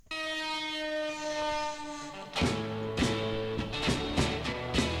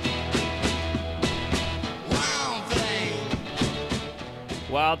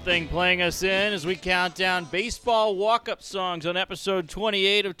Wild Thing playing us in as we count down baseball walk-up songs on episode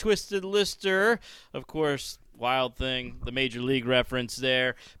 28 of Twisted Lister. Of course, Wild Thing, the Major League reference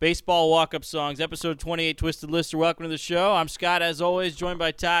there. Baseball walk-up songs, episode 28, Twisted Lister. Welcome to the show. I'm Scott, as always, joined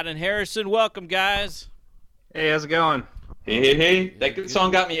by Todd and Harrison. Welcome, guys. Hey, how's it going? Hey. That good song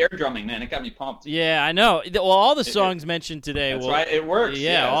got me air drumming, man. It got me pumped. Yeah, I know. Well, all the songs mentioned today. That's right. It works.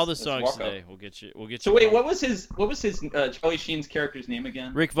 Yeah, all the songs today. We'll get you. So wait, what was his Charlie Sheen's character's name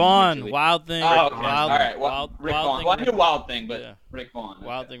again? Rick Vaughn. Wild Thing. Oh, okay. All right. Rick Vaughn. Well, I knew Wild Thing, but yeah. Rick Vaughn.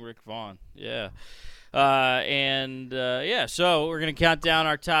 Wild Thing, Rick Vaughn. Yeah. So we're going to count down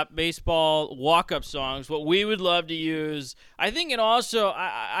our top baseball walk-up songs, what we would love to use. I think, and also,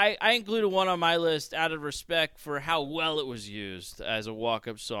 I included one on my list out of respect for how well it was used as a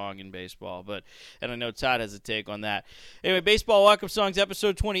walk-up song in baseball. And I know Todd has a take on that. Anyway, baseball walk-up songs,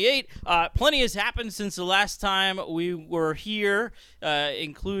 episode 28. Plenty has happened since the last time we were here,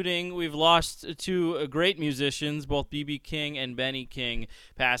 including we've lost two great musicians, both B.B. King and Benny King,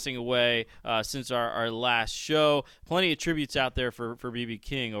 passing away since our last show. Plenty of tributes out there for B.B.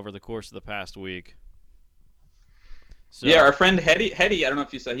 King over the course of the past week. So, yeah, our friend Hetty, I don't know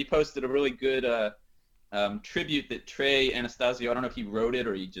if you saw, he posted a really good tribute that Trey Anastasio, I don't know if he wrote it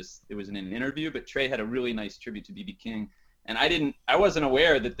or it was in an interview, but Trey had a really nice tribute to B.B. King. And I wasn't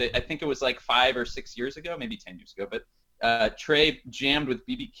aware that I think it was like 5 or 6 years ago, maybe 10 years ago, but Trey jammed with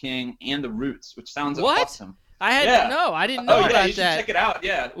B.B. King and the Roots, which sounds awesome. I didn't know about you should that. check it out.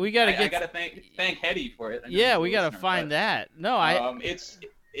 Yeah, we gotta I gotta thank Hetty for it. We gotta find that. No,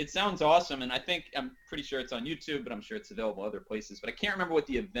 it sounds awesome, and I'm pretty sure it's on YouTube, but I'm sure it's available other places. But I can't remember what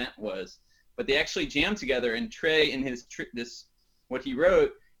the event was. But they actually jammed together, and Trey in his what he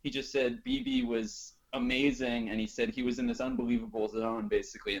wrote, he just said BB was amazing, and he said he was in this unbelievable zone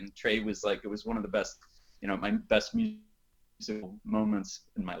basically, and Trey was like, it was one of the best, my best musical moments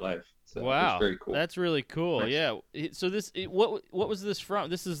in my life. So wow, it was very cool. That's really cool. Nice. Yeah. So what was this from?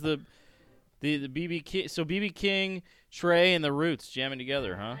 This is the BB King. So BB King, Trey, and the Roots jamming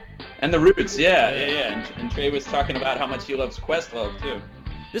together, huh? And the Roots, yeah. And Trey was talking about how much he loves Questlove too.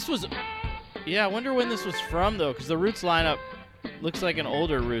 This was, I wonder when this was from though, because the Roots lineup looks like an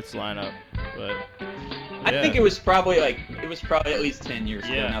older Roots lineup, but. I think it was probably at least 10 years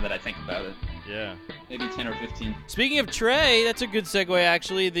ago now that I think about it. Yeah. Maybe 10 or 15. Speaking of Trey, that's a good segue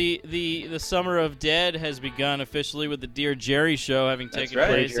actually. The Summer of Dead has begun officially with the Dear Jerry show having taken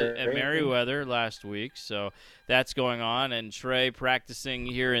place at Merriweather last week. So that's going on, and Trey practicing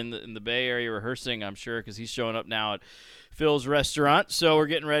here in the Bay Area, rehearsing, I'm sure, because he's showing up now at Phil's Restaurant. So we're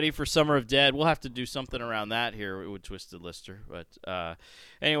getting ready for Summer of Dead. We'll have to do something around that here with Twisted Lister. But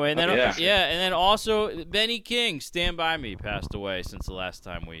anyway, and then and then also Benny King, Stand By Me, passed away since the last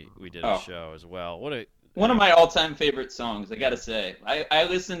time we did a show as well. One of my all-time favorite songs, I gotta say. I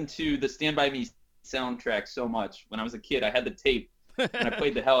listened to the Stand By Me soundtrack so much when I was a kid. I had the tape and I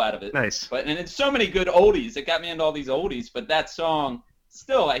played the hell out of it. Nice. And it's so many good oldies. It got me into all these oldies, but that song,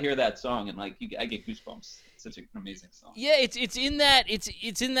 still I hear that song and I get goosebumps. Such an amazing song. Yeah, it's in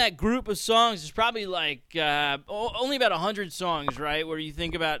that group of songs. There's probably like only about 100 songs, right? Where you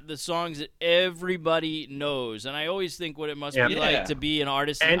think about the songs that everybody knows, and I always think what it must be like to be an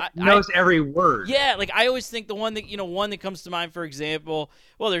artist and knows every word. Yeah, like I always think the one that comes to mind, for example.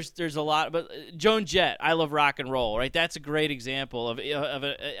 Well, there's a lot, but Joan Jett, I Love Rock and Roll, right? That's a great example of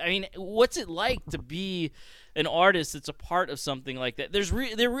I mean, what's it like to be an artist that's a part of something like that?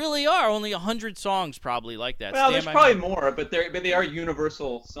 There really are only 100 songs probably like that. Well, there's probably more, but they are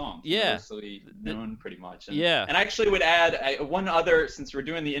universal songs. Yeah. Universally known pretty much. And, and I actually would add one other, since we're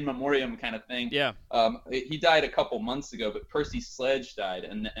doing the in memoriam kind of thing. Yeah. He died a couple months ago, but Percy Sledge died,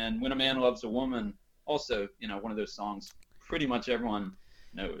 and When a Man Loves a Woman, also, one of those songs pretty much everyone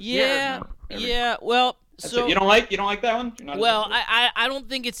knows. Yeah. Well. So you don't like that one? Well, I don't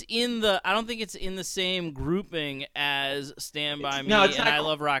think it's in the same grouping as Stand By Me and I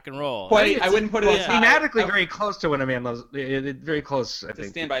Love Rock and Roll. I wouldn't put it as thematically very close to When a Man Loves. Very close, I think.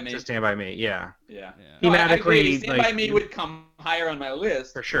 Stand By Me. To Stand By Me, yeah. Thematically, Stand By Me would come higher on my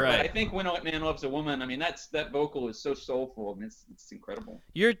list for sure. But I think When a Man Loves a Woman, I mean, that vocal is so soulful and it's incredible.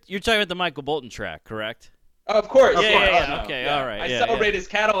 You're talking about the Michael Bolton track, correct? Oh, of course. Yeah. Okay. All right. I celebrate his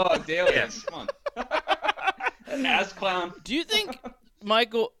catalog daily. Yes. Come on. Ass Clown. Do you think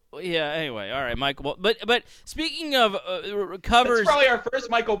Michael? yeah. Anyway, all right, Michael. But speaking of covers, That's probably our first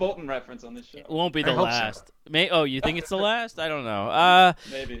Michael Bolton reference on this show. it won't be I the hope last. You think it's the last? I don't know.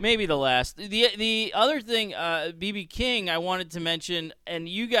 Maybe The last. The other thing, BB King, I wanted to mention, and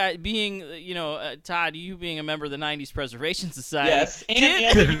you guys being, Todd, you being a member of the '90s Preservation Society. Yes,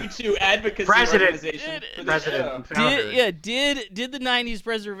 and you two advocacy President. organization. for the President show. and founder. Did the '90s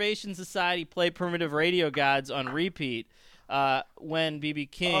Preservation Society play Primitive Radio Gods on repeat when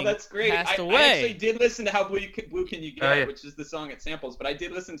BB King Oh, that's great. passed I away? actually did listen to How Blue Can You Get, Oh, yeah. which is the song it samples, but I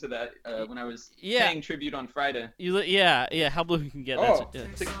did listen to that when I was Yeah. paying tribute on Friday. Yeah. How Blue Can Get. Oh,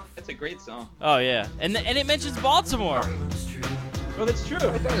 That's that's a great song. Oh yeah, and it mentions Baltimore. Oh, that's true.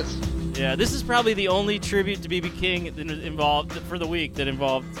 It does. Yeah, this is probably the only tribute to BB King that involved for the week that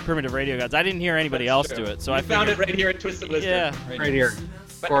involved Primitive Radio Gods. I didn't hear anybody That's else true. do it, so I I found figured, it right here at Twisted Lizard. Yeah. Right here.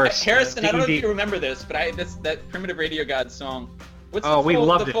 But Of course. Harrison, I don't know if DVD. you remember this, but that Primitive Radio God song. What's Oh, we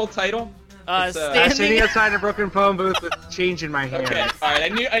loved the it. full title? It's, Standing. Standing outside a broken phone booth with change in my hand. Okay, all right.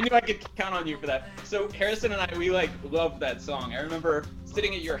 I knew I could count on you for that. So Harrison and I, we loved that song. I remember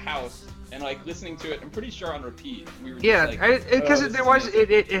sitting at your house and listening to it. I'm pretty sure on repeat. We were just Yeah, because oh,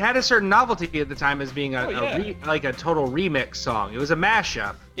 it had a certain novelty at the time as being Oh, yeah. a total remix song. It was a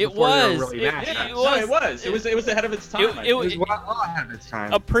mashup. It before they were was. really It- mashups. it No, it was ahead of its time. I It think. was- It was well ahead of its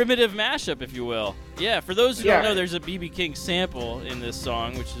time. A primitive mashup, if you will. Yeah, for those who Yeah. don't know, there's a BB King sample in this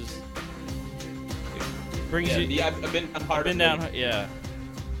song, which is brings Yeah, you. I've been on hard. I've been down. Yeah.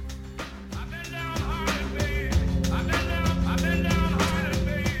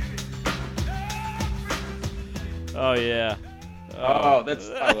 Oh yeah. Oh,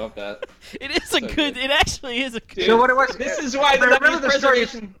 I love that. It is a so good. good. It actually is a good. So what it was? This is why the I remember 90s the story.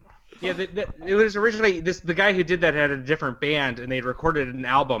 preservation. Yeah, it was originally the guy who did that had a different band, and they'd recorded an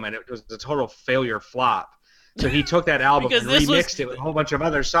album, and it was a total failure flop. So he took that album Because and this was- remixed it with a whole bunch of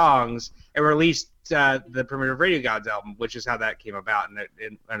other songs, and released the Primitive Radio Gods album, which is how that came about, and it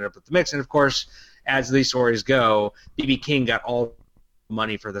ended up with the mix. And of course, as these stories go, BB King got all the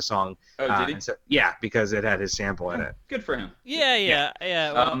money for the song. Oh, did he? and so, yeah, because it had his sample in it. Good for him. Yeah.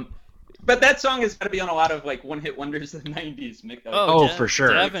 well, But that song has got to be on a lot of one-hit wonders of the '90s. Oh, for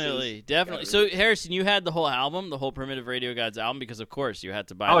sure. Definitely. Yeah. So Harrison, you had the whole album, the whole Primitive Radio Gods album, because of course you had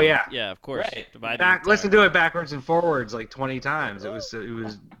to buy. Oh, them. yeah. Yeah, of course. Right. To buy the Back, entire- listen to it backwards and forwards like 20 times. It was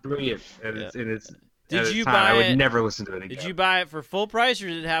brilliant. And Yeah. it's Did at its you time, buy I would it- never listen to it again. Did you buy it for full price, or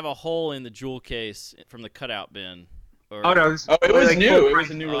did it have a hole in the jewel case from the cutout bin? Or... Oh no! it was like new. full It was price.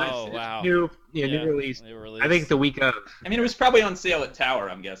 a new release. Oh wow. New Yeah, release. they were I think the week of. I mean, it was probably on sale at Tower.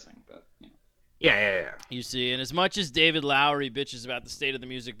 I'm guessing. But, Yeah. You see, and as much as David Lowery bitches about the state of the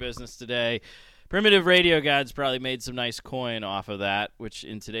music business today, Primitive Radio Gods probably made some nice coin off of that, which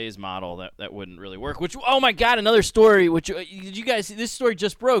in today's model that wouldn't really work. Which, oh my God, another story. Which did you guys see? This story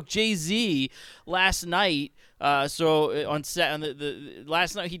just broke. Jay-Z last night. So on the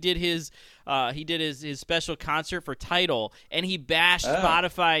last night he did his special concert for Tidal, and he bashed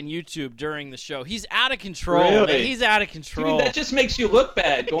Spotify and YouTube during the show. He's out of control. Really? Man. He's out of control. Dude, that just makes you look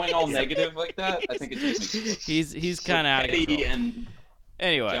bad, going all negative like that. I think it just makes you He's kind of out of petty control. and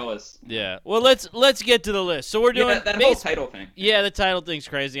Anyway, jealous. yeah. Well, let's get to the list. So we're doing that whole title thing. Yeah, the title thing's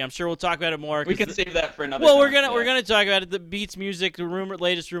crazy. I'm sure we'll talk about it more. We can save that for another. Well, time. we're gonna talk about it. The Beats Music, the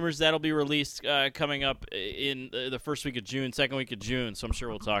latest rumors that'll be released coming up in the first week of June, second week of June. So I'm sure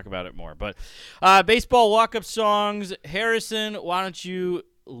we'll talk about it more. But baseball walk-up songs. Harrison, why don't you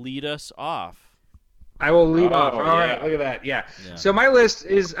lead us off? I will lead off. Oh, All yeah. right, look at that. Yeah. Yeah. So my list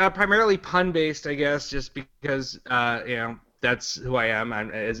is primarily pun-based, I guess, just because that's who I am.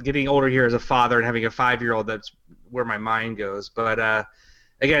 I'm as getting older here as a father and having a 5-year-old. That's where my mind goes. But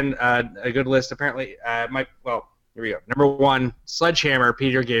again, a good list. Apparently, here we go. Number 1, Sledgehammer,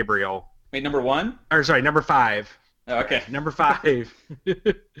 Peter Gabriel. Wait, number 1? Or sorry, number 5. Oh, okay. Number 5. I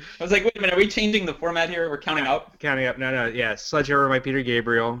was like, wait a minute, are we changing the format here? We're counting up. Counting up. No. Yeah, Sledgehammer by Peter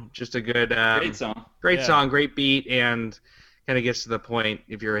Gabriel. Just a good, Great song. great Yeah. song, great beat, and kind of gets to the point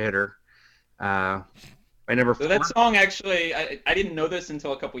if you're a hitter. My number 4. So that song actually, I didn't know this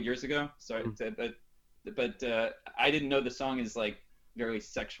until a couple years ago. Sorry, but I didn't know the song is like very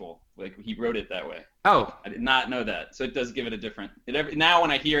sexual. Like he wrote it that way. Oh, I did not know that. So it does give it a different. Now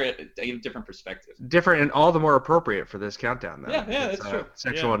when I hear it, I get a different perspective. different and all the more appropriate for this countdown, though. Yeah, It's, that's true.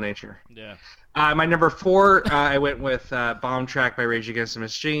 Sexual Yeah. in nature. Yeah. My number 4, I went with "Bomb Track" by Rage Against the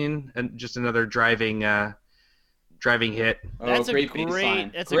Machine, and just another driving hit. That's great a bass great.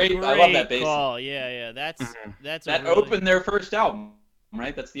 line. That's great. a great I love that bass. call. Yeah. That's That a really, opened their first album,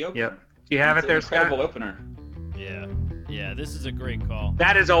 right? That's the opener. Yep. Do you have It's it there, an incredible Scott? opener. Yeah. This is a great call.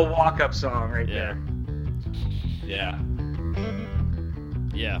 That is a walk-up song right Yeah. there. Yeah.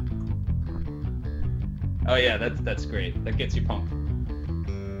 Yeah. Oh yeah, that's great. That gets you pumped.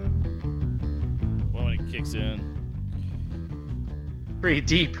 Well, when it kicks in. Pretty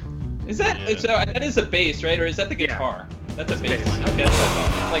deep. Is that Yeah. so? That is a bass, right? Or is that the guitar? That's a bass line. Okay, that's what I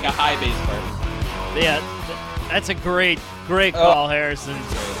thought. It's like a high bass part. Yeah, that's a great call, Harrison.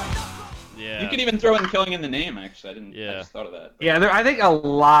 Yeah. You could even throw in "Killing in the Name." Actually, I didn't. Yeah. I just thought of that. Yeah, I think a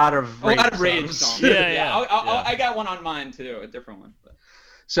lot of Rage songs. Yeah. I got one on mine too, a different one. But.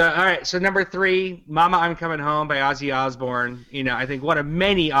 So, all right. So number 3, "Mama, I'm Coming Home" by Ozzy Osbourne. I think one of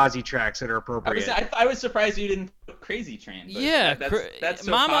many Ozzy tracks that are appropriate. I was surprised you didn't put "Crazy Train." But Yeah, that's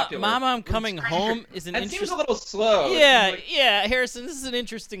so Mama, popular. Mama, I'm Coming Home is an That interesting. seems a little slow. Yeah, Harrison, this is an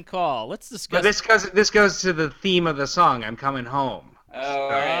interesting call. Let's discuss. But this goes to the theme of the song, "I'm Coming Home." Oh, all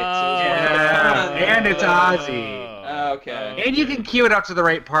right. Yeah, and it's Ozzy. Oh, okay. And you can cue it up to the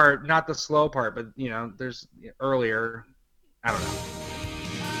right part, not the slow part, but there's earlier. I don't know.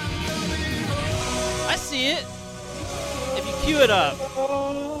 I see it. If you cue it up,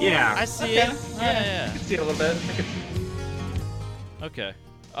 Yeah. I see Okay. it. I Yeah. can see it a little bit. Okay.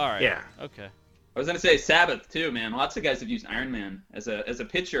 All right. Yeah. Okay. I was gonna say Sabbath too, man. Lots of guys have used Iron Man as a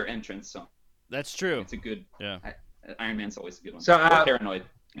picture entrance song. That's true. It's a good. Yeah. Iron Man's always a good one. So, Or Paranoid.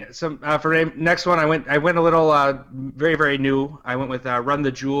 So for next one, I went a little very, very new. I went with Run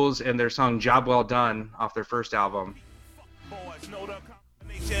the Jewels and their song "Job Well Done" off their first album.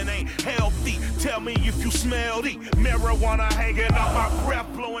 Ain't healthy. Tell me if you smell the marijuana hanging out my breath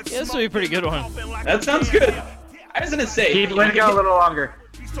blowing. Yeah, this will be a pretty good one. That sounds good. I was gonna say. Let it go a little longer.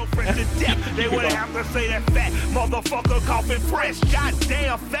 So fresh to death, they wouldn't have to say that fat motherfucker coughing fresh.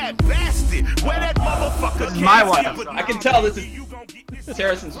 Goddamn fat bastard. Where that motherfucker This is my one. I can tell this is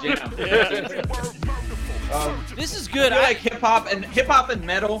Harrison's jam. This is good. I feel like hip hop and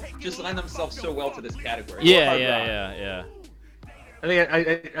metal just lend themselves so well to this category. Yeah. Hard rock. I think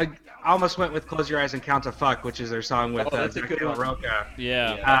I almost went with "Close Your Eyes and Count to Fuck," which is their song with that's a good one. Roca.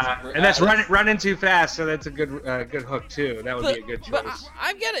 Yeah. And that's running too fast, so that's a good hook too. That would be a good choice. But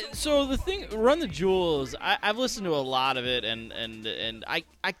I get it. So the thing, "Run the Jewels," I've listened to a lot of it, and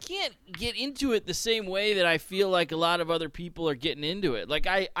I can't get into it the same way that I feel like a lot of other people are getting into it. Like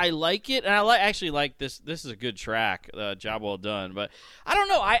I like it, and I actually like this. This is a good track, "Job Well Done." But I don't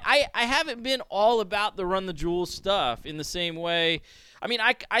know. I haven't been all about the "Run the Jewels" stuff in the same way. I mean,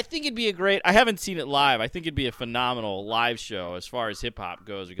 I think it'd be a great. I haven't seen it live. I think it'd be a phenomenal live show as far as hip hop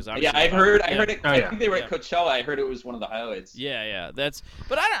goes because I heard it. Oh, I think they were at Coachella. I heard it was one of the highlights. Yeah. That's.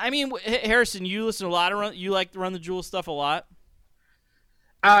 But I mean, Harrison, you listen to a lot of you like the Run the Jewels stuff a lot.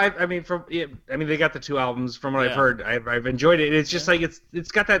 I mean, they got the 2 albums. From what I've heard, I've enjoyed it. It's just like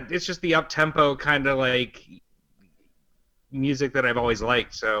it's got that. It's just the up tempo kind of like music that I've always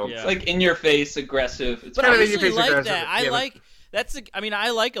liked. So It's like in your face, aggressive. It's But I Everything actually you like face that. I aggressive. like.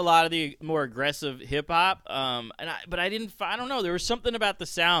 I like a lot of the more aggressive hip hop. But I don't know. There was something about the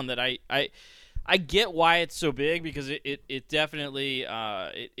sound that I get why it's so big because it definitely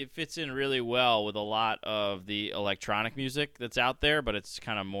it fits in really well with a lot of the electronic music that's out there, but it's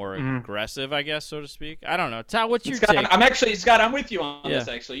kind of more aggressive, I guess, so to speak. I don't know. Tal, what's your Scott, take? I'm actually Scott. I'm with you on Yeah. this.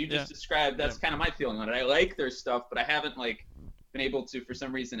 Actually, you just described. That's kind of my feeling on it. I like their stuff, but I haven't been able to. For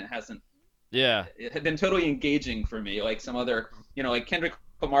some reason, it hasn't. Yeah. It had been totally engaging for me. Like some other, like Kendrick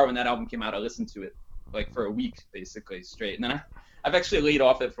Lamar when that album came out, I listened to it for a week basically straight, and then I've actually laid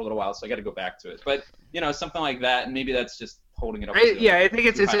off it for a little while, so I got to go back to it. But something like that, and maybe that's just holding it up. I think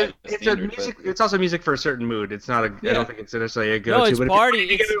it's a music. It's also music for a certain mood. It's not a. I don't think it's necessarily a go-to. No, it's but party.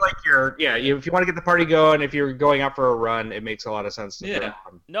 If you want to get the party going, if you're going out for a run, it makes a lot of sense to put it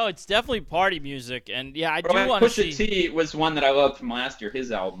on. No, it's definitely party music, and I do Well, want to Pusha see. T was one that I loved from last year.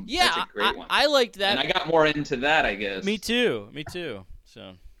 His album. Yeah, That's a great one. I liked that. And I got more into that, I guess. Me too.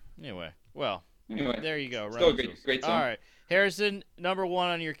 So anyway, there you go. Still a great song. All right, Harrison, number 1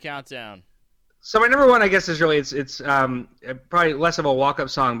 on your countdown. So my number 1, I guess, is really it's probably less of a walk-up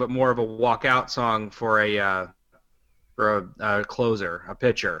song, but more of a walk-out song for a closer, a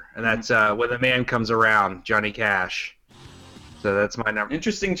pitcher, and that's "When the Man Comes Around," Johnny Cash. So that's my number.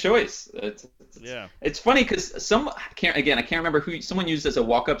 Interesting choice. It's funny because I can't remember who someone used as a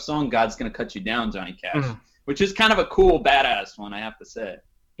walk-up song. "God's Gonna Cut You Down," Johnny Cash, which is kind of a cool, badass one, I have to say.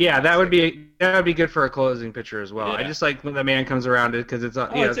 Yeah, that would be good for a closing pitcher as well. Yeah. I just like "When the Man Comes Around" because it's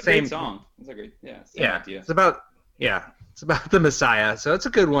it's a same great song. It's a great idea. It's about the Messiah, so it's a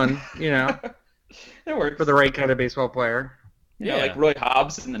good one. It works for the right kind of baseball player. Like Roy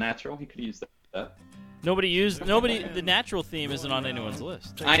Hobbs in The Natural. He could use that. The Natural theme isn't on anyone's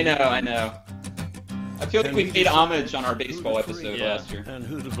list. I know. I feel like we paid homage on our baseball episode last year. And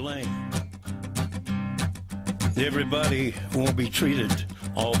who to blame? Everybody won't be treated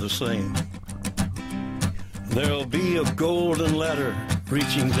all the same. There'll be a golden ladder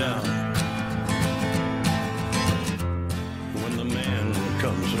reaching down when the man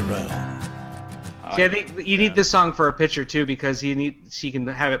comes around. See, I think you need this song for a pitcher too because he can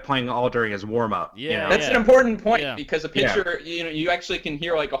have it playing all during his warm up. Yeah, That's an important point Yeah. because a pitcher, you actually can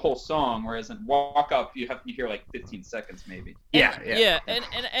hear like a whole song, whereas in walk up you hear like 15 seconds maybe. Yeah.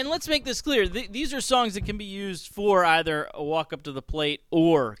 And let's make this clear. These are songs that can be used for either a walk up to the plate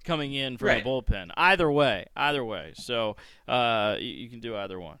or coming in from Right. the bullpen. Either way. So you can do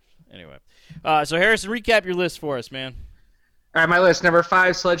either one. Anyway, so Harrison, recap your list for us, man. All right, my list. Number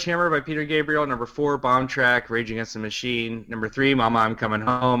 5, Sledgehammer by Peter Gabriel. Number 4, Bomb Track, Rage Against the Machine. Number 3, Mama, I'm Coming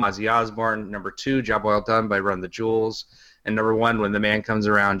Home, Ozzy Osbourne. Number 2, Job Well Done by Run the Jewels. And number 1, When the Man Comes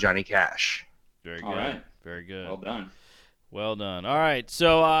Around, Johnny Cash. Very good. All right. Very good. Well done. Well done. All right,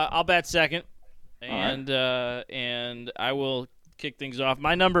 so I'll bat second, right. and I will kick things off.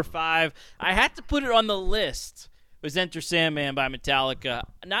 My number 5, I had to put it on the list, was Enter Sandman by Metallica.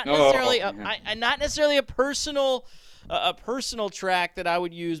 Not necessarily, not necessarily a personal track that I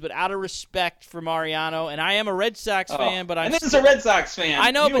would use, but out of respect for Mariano, and I am a Red Sox fan, but this is a Red Sox fan.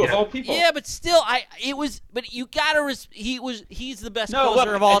 I know, You but of all people. yeah, but still, but you gotta he's the best No, closer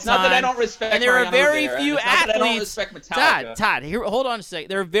look, of all it's time. not that I don't respect and there are Mariano very Rivera, few it's not that I don't athletes. respect Metallica. Todd, here, hold on a second.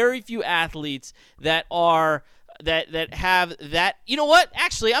 There are very few athletes that are that have that. You know what?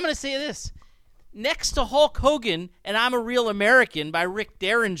 Actually, I'm gonna say this. Next to Hulk Hogan and I'm a Real American by Rick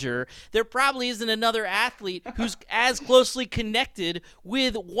Derringer, there probably isn't another athlete who's as closely connected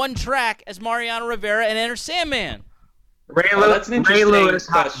with one track as Mariano Rivera and Enter Sandman. Ray that's an interesting Lewis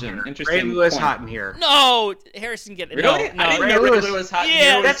hot in question. here. Interesting Ray Lewis point. hot in here. No, Harrison, get it. Really? No, I didn't Ray know Ray Lewis. Lewis hot.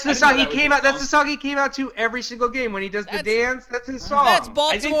 Yeah, Lewis. That's the I didn't song know he that was came his out. That's song. the song he came out to every single game when he does the That's- dance. That's his song. That's I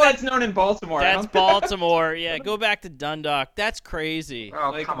Baltimore. think that's known in Baltimore. That's Baltimore. Yeah, go back to Dundalk. That's crazy. Oh,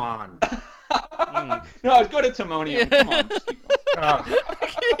 like- come on. No, go to Timonium. Come on. Just keep going. Oh.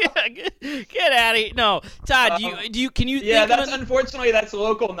 Get out of here. No, Todd, can you Yeah, think that's of unfortunately that's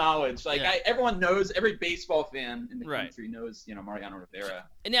local knowledge. Like Yeah. everyone knows, every baseball fan in the Right. country knows, Mariano Rivera.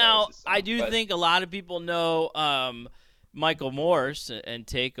 Now, That was his song, I do but- think a lot of people know Michael Morse and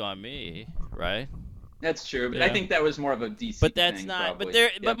Take on Me, right? That's true, but Yeah. I think that was more of a DC But that's thing, not. probably. But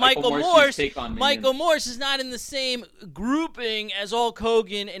there. Yeah, but Michael used Morse. Take on Me Michael and- Morse is not in the same grouping as Hulk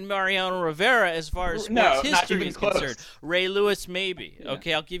Hogan and Mariano Rivera as far as sports No, not history even is close. concerned. Ray Lewis, maybe. Yeah.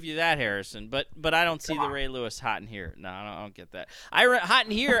 Okay, I'll give you that, Harrison. But I don't see the Ray Lewis hot in here. No, I don't get that. Hot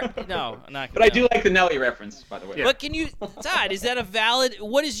in here. No, I'm not. But I no. do like the Nelly reference, by the way. But can you, Todd? Is that a valid?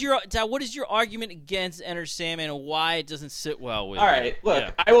 What is your argument against Enter Sandman and why it doesn't sit well with? All you? right, look,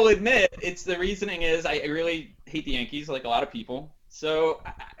 Yeah. I will admit, the reasoning is I really hate the Yankees, like a lot of people. So,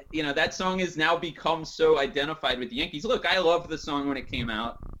 that song has now become so identified with the Yankees. Look, I loved the song when it came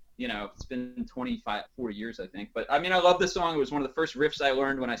out. It's been 40 years, I think. But, I love the song. It was one of the first riffs I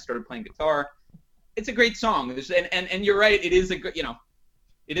learned when I started playing guitar. It's a great song. And you're right, it is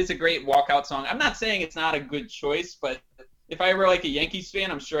a great walkout song. I'm not saying it's not a good choice, but if I were like a Yankees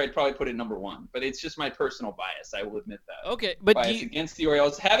fan, I'm sure I'd probably put it number 1. But it's just my personal bias. I will admit that. Okay, but Bias against the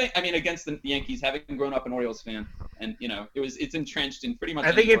Orioles, against the Yankees, having grown up an Orioles fan, and it's entrenched in pretty much.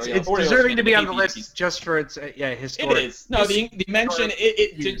 I think any it's Orioles deserving fan to be that on the hate the list Yankees. just for its It historic. is. No, the mention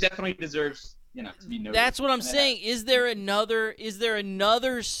it use. definitely deserves to be noted. That's what I'm And it saying. Is there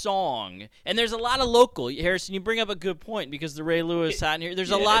another song? And there's a lot of local. Harrison, you bring up a good point because the Ray Lewis hot in here.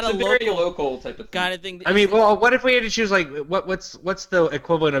 There's a lot it's of a very local local type of thing. kind of thing. Well, what if we had to choose what's the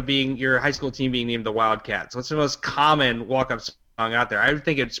equivalent of being your high school team being named the Wildcats? What's the most common walk-up song out there? I would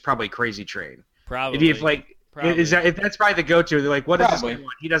think it's probably Crazy Train. Probably. If Probably. if that's probably the go-to, they're like, what is Probably. this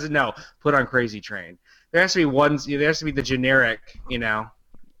one? He doesn't know. Put on Crazy Train. There has to be one. There has to be the generic.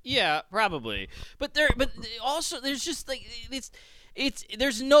 Yeah, probably. But also there's just like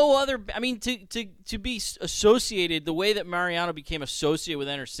there's no other. I mean, to be associated the way that Mariano became associated with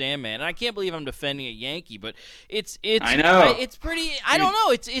Enter Sandman, and I can't believe I'm defending a Yankee, but it's I know. it's pretty. I don't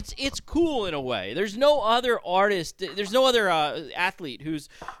know. It's cool in a way. There's no other artist. There's no other athlete who's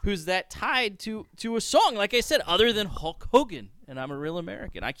that tied to a song. Like I said, other than Hulk Hogan, and I'm a Real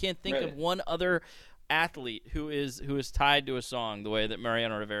American. I can't think of one other athlete who is tied to a song the way that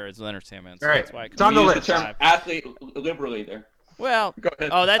Mariano Rivera is with Enter Sandman. So All right. that's why It's on the Use list. the term athlete liberally there. Well, Go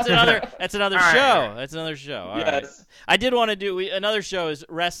ahead. oh, that's another All right, show. all right. That's another show. All right. Yes. I did want to do another show is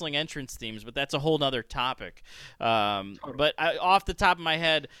wrestling entrance themes, but that's a whole nother topic. But off the top of my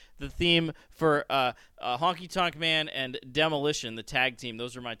head, the theme for Honky Tonk Man and Demolition, the tag team.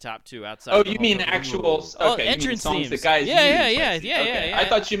 Those are my top two outside. Oh, of the you mean Honky- actual? Oh, Okay, you mean entrance songs themes. that guys Yeah, use. yeah, I yeah, see. yeah, Okay. yeah. I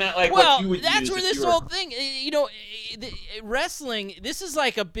thought you meant like well, what you would that's use where if this you were- whole thing, wrestling. This is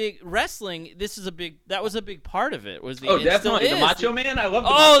like a big wrestling. This is a big. That was a big part of it. Was the Oh, it still definitely the is. Macho Man. I love.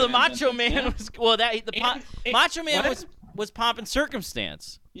 Oh, the Macho Macho Man Yeah. was well. Macho Man what? was Pomp and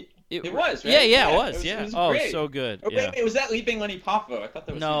Circumstance. It was, right? Yeah, it was. Yeah. It was Oh, great. so good. Oh, Yeah. wait, was that Leaping Lenny Poffo? I thought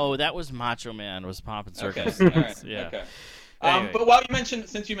that was No, him. that was Macho Man. Was Pomp and Okay. Circumstance. All right. Yeah. Okay. Anyway. But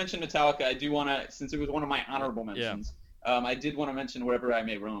since you mentioned Metallica, I do want to, since it was one of my honorable mentions, I did want to mention Wherever I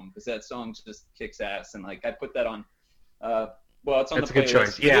May Roam, because that song just kicks ass, and like I put that on. Well, it's on That's the a good playlist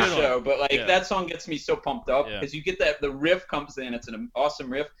choice. for Yeah. the show, but like Yeah. that song gets me so pumped up Yeah. because you get that the riff comes in, it's an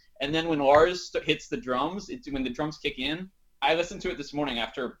awesome riff, and then when Lars hits the drums, when the drums kick in, I listened to it this morning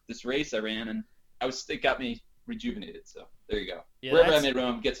after this race I ran, and it got me rejuvenated. So there you go. Yeah, Wherever I that's- May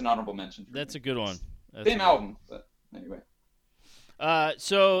Roam gets an honorable mention. For That's me. a good one. That's a Same good- album, but anyway.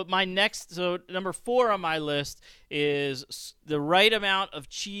 So number 4 on my list is the right amount of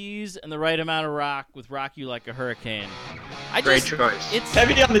cheese and the right amount of rock with "Rock You Like a Hurricane." Great choice. It's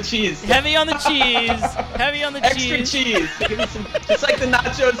Heavy on the cheese. heavy on the cheese. Heavy on the Extra cheese. Give me some, just like the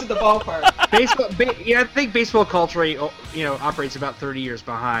nachos at the ballpark. I think baseball culturally, operates about 30 years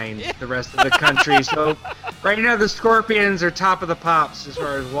behind the rest of the country. So right now the Scorpions are top of the pops as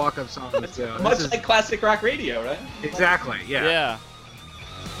far as walk-up songs go. Much This is- like classic rock radio, right? exactly, yeah. Yeah.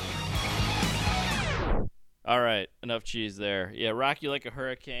 All right, enough cheese there. Yeah, "Rock You Like a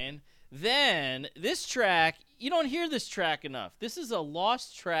Hurricane." Then this track, you don't hear this track enough. This is a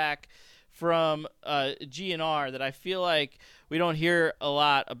lost track from GNR that I feel like we don't hear a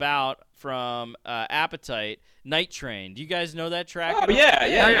lot about from Appetite. "Night Train." Do you guys know that track? Oh at all?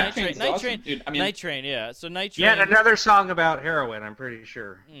 yeah. Night Train. Train's Night awesome, Train. dude. I mean, Night Train. Yeah. So Night Train. Yet another song about heroin, I'm pretty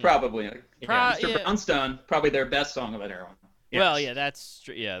sure. probably. Mr. yeah. Brownstone, probably their best song about heroin. Well, Yes.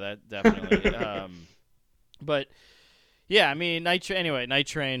 yeah, that definitely. But yeah, I mean, Night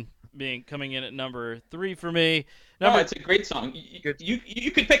Train coming in at number 3 for me. No, it's a great song. You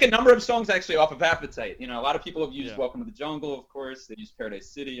could pick a number of songs actually off of Appetite. A lot of people have used "Welcome to the Jungle," of course. They used "Paradise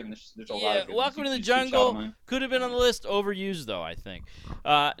City." I mean, there's a lot of good ones. "Welcome to the You choose Child of Jungle" Mine. could have been on the list. Overused though, I think.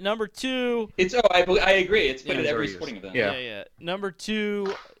 Number 2. I agree. It's played Yeah, at every it's sporting event. Yeah. Number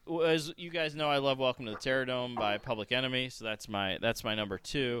 2 was, you guys know I love "Welcome to the Terrordome" by Public Enemy, so that's my number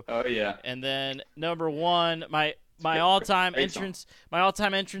 2. Oh yeah. And then number 1, my all-time great song.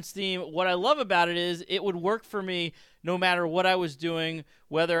 entrance theme. What I love about it is it would work for me no matter what I was doing,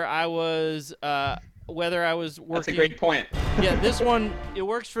 whether I was working. That's a great point. Yeah, this one, it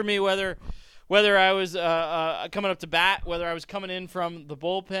works for me whether I was coming up to bat, whether I was coming in from the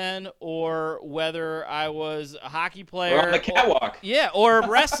bullpen, or whether I was a hockey player Or on the catwalk. or a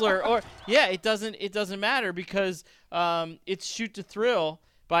wrestler, or it doesn't matter because it's "Shoot to Thrill"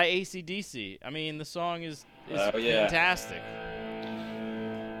 by AC/DC. I mean, the song is Oh, yeah. fantastic.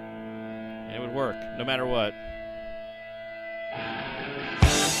 And it would work no matter what.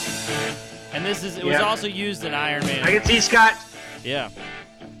 And it was Yeah. also used in Iron Man. I can see Scott Yeah.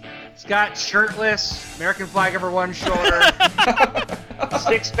 shirtless, American flag over one shoulder,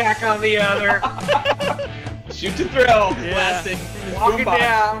 six-pack on the other, Shoot to Thrill. Yeah. Blasting from his walking boombox.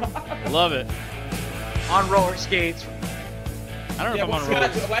 down Love it. on roller skates. I don't know Yeah, if well, I'm on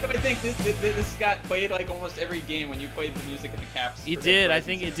rollers. Scott, why do I think this Scott played like almost every game when you played the music in the Caps? He for did. the I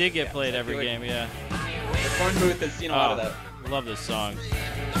think it did get Caps? played I every feel game, yeah. The phone booth has seen a lot of that. Love this song.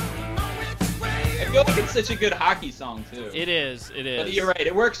 I feel like it's such a good hockey song too. It is. But you're right.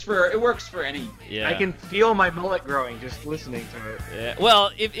 It works for any. Yeah. I can feel my mullet growing just listening to it. Yeah.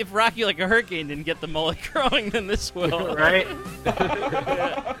 Well, if "Rock You Like a Hurricane" didn't get the mullet growing, then this will. Right?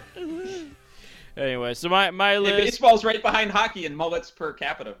 Anyway, so my Yeah, list. baseball's right behind hockey in mullets per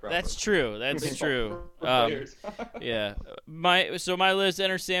capita. Probably. That's true. That's Baseball true. for players. Yeah. My list: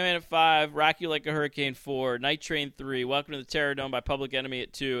 Enter Sandman at 5, "Rock You Like a Hurricane" 4, "Night Train" 3, "Welcome to the Terrordome" by Public Enemy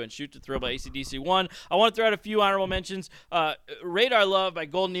at 2, and "Shoot to Thrill" by AC/DC 1. I want to throw out a few honorable mentions. "Radar Love" by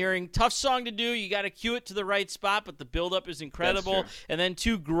Golden Earring. Tough song to do. You got to cue it to the right spot, but the build-up is incredible. That's true. And then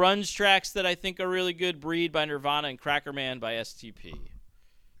 2 grunge tracks that I think are really good: "Breed" by Nirvana and "Cracker Man" by STP.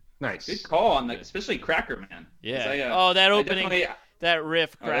 Nice. Good call on especially Cracker Man. Yeah. 'Cause That I opening. definitely- That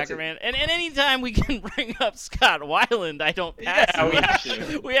riff, Oh, that's Cracker it. Man, and anytime we can bring up Scott Weiland, I don't pass. Yeah, we him. have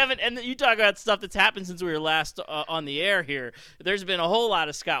to. We haven't, and you talk about stuff that's happened since we were last on the air here. There's been a whole lot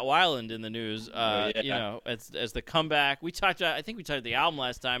of Scott Weiland in the news. Yeah. As the comeback. We talked. I think we talked the album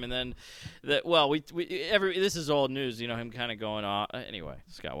last time, and then this is old news. Him kind of going on. Anyway,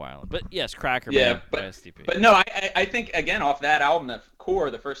 Scott Weiland, but yes, Cracker Man by STP. But no, I think again off that album, that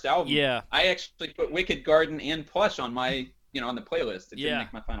Core, the first album, Yeah. I actually put Wicked Garden and Plush on my, on the playlist. It Yeah. didn't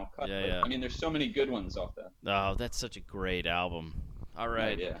make my final cut. Yeah, but, yeah. I mean, there's so many good ones off that. Oh, that's such a great album. All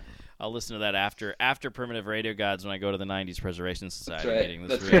right. Yeah. I'll listen to that after Primitive Radio Gods when I go to the 90s Preservation Society That's right. meeting.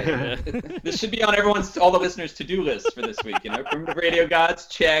 That's week. right. This should be on all the listeners' to-do list for this week. Primitive Radio Gods,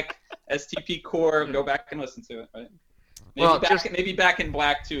 check. STP Core, go back and listen to it. Right? Maybe Back in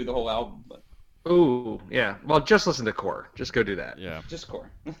Black too, the whole album. But Ooh, yeah. Well, just listen to Core. Just go do that. Yeah. just Core.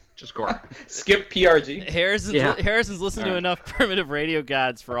 Just Core. Skip PRG. Harrison's listened to All right. enough Primitive Radio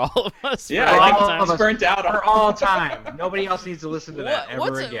Gods for all of us. Yeah, for a I long think time. it's burnt out For all time. Nobody else needs to listen to that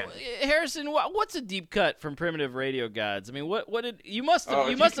ever again. Harrison, what's a deep cut from Primitive Radio Gods? I mean, what did you must have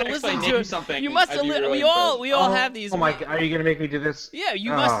if listened you can actually to name it. something, You must I'd have. be really We all have these. Oh my God! Are you gonna make me do this? Yeah,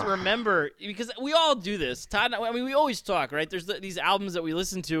 you must remember, because we all do this. Todd, I mean, we always talk, right? There's these albums that we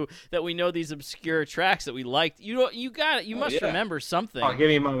listen to that we know these obscure tracks that we liked. You got it. You must remember something Oh, give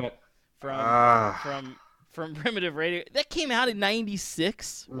me a moment. from Primitive Radio that came out in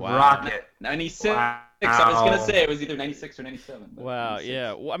 '96. Wow. Rocket. 96. Wow. I was gonna say it was either 96 or 97. but Wow. 96.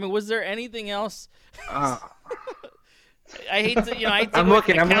 Yeah. Well, I mean, was there anything else? Uh, I hate to, I hate to I'm go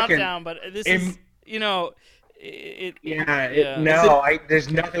looking, the I'm looking. countdown, but this is, there's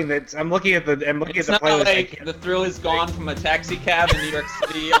there's nothing that's. I'm looking at the It's playlist. not I like can't- the thrill is gone from a taxi cab in New York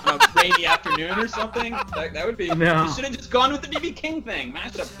City on a rainy afternoon or something. That would be. No. You should have just gone with the BB King thing,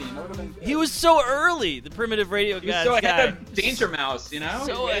 mashup theme. That would have been good. he was so early, the Primitive Radio He was Gods so ahead guy. of Danger Mouse, So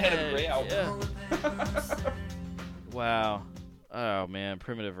He's way ahead of Ray ahead. Album. Yeah. Wow. Oh man,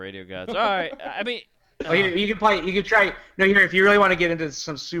 Primitive Radio Gods. All right. I mean, Oh, here, you can play. You can try. No, here. If you really want to get into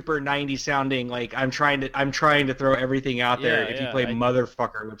some super 90s sounding, like I'm trying to throw everything out there. Yeah, If you yeah, play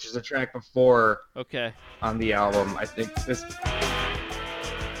Motherfucker, which is a track before okay. on the album, I think this.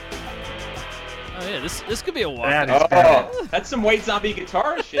 Oh yeah, this could be a walk. That is bad. Oh, that's some White Zombie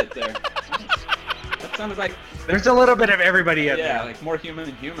guitar shit there. That sounded like There's a little bit of everybody in there. like More Human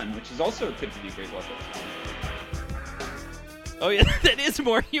Than Human, which is also could be a great walk-up song. Oh yeah, that is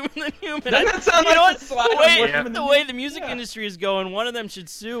More Human Than Human. Doesn't that sound you know like what? the slide The on way, More Human the Than way Human? the music Yeah. industry is going, one of them should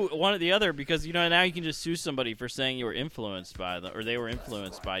sue one or the other, because now you can just sue somebody for saying you were influenced by them or they were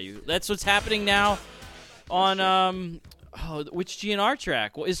influenced by you. That's what's happening now on which GNR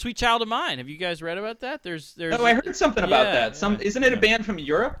track? Well, is Sweet Child of Mine? Have you guys read about that? There's Oh, I heard something about Yeah, that. Isn't it a band from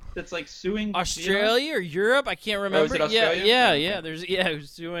Europe that's like suing Australia or Europe? I can't remember. it Australia? Yeah. Who's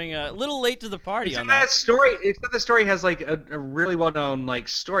suing a little late to the party on That that. story. The story has like a really well-known like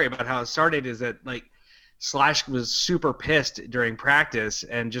story about how it started. Is that like Slash was super pissed during practice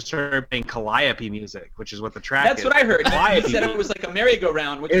and just started playing Calliope music, which is what the track That's is. what I heard. He Calliope said it was like a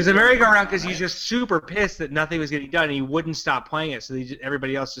merry-go-round. It was a merry-go-round because right? he's just super pissed that nothing was getting done. And he wouldn't stop playing it, so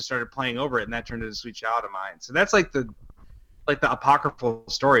everybody else just started playing over it, and that turned into "Sweet Child of Mine." So that's like the apocryphal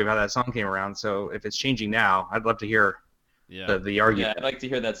story of how that song came around. So if it's changing now, I'd love to hear Yeah. the Yeah, argument. I'd like to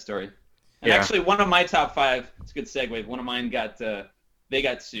hear that story. And Yeah. actually, one of my top 5, it's a good segue, one of mine they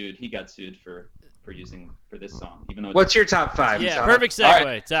got sued. He got sued for this song, even though. What's your top 5? Yeah, Todd? perfect segue. All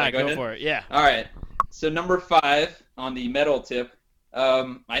right, Todd, so go go ahead. for it. Yeah. All right. So number 5 on the metal tip,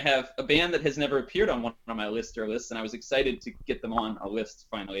 I have a band that has never appeared on one of my lists, and I was excited to get them on a list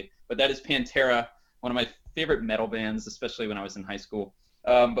finally. But that is Pantera, one of my favorite metal bands, especially when I was in high school.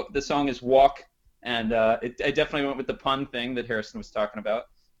 But the song is Walk, and I definitely went with the pun thing that Harrison was talking about.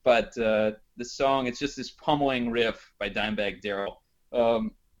 But the song, it's just this pummeling riff by Dimebag Darrell.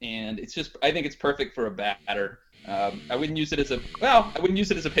 And it's just, I think it's perfect for a batter. I wouldn't use it as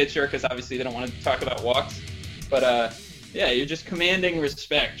a pitcher because obviously they don't want to talk about walks. But yeah, you're just commanding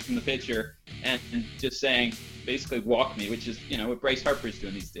respect from the pitcher and just saying, basically, walk me, which is, what Bryce Harper's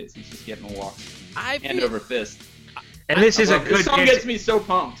doing these days. He's just getting a walk, hand over fist. And this is a This good. song gets me so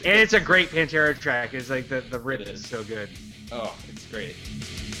pumped. And it's a great Pantera track. It's like the riff It is is. so good. Oh, it's great.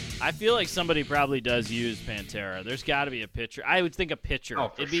 I feel like somebody probably does use Pantera. There's got to be a pitcher. I would think a pitcher. Oh,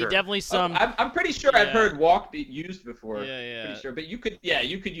 for It'd be sure. definitely some. I'm pretty sure I've Yeah. heard walk be used before. Yeah. Pretty sure, but you could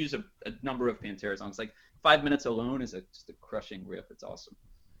use a number of Pantera songs. Like 5 Minutes Alone is just a crushing riff. It's awesome.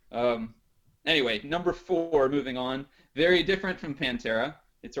 Anyway, number 4, moving on. Very different from Pantera.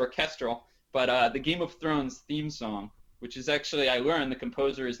 It's orchestral, but the Game of Thrones theme song, which is actually, I learned the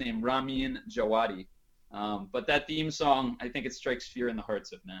composer is named Ramin Djawadi. But that theme song, I think it strikes fear in the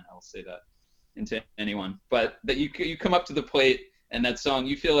hearts of men. I'll say that into anyone. But that you come up to the plate and that song,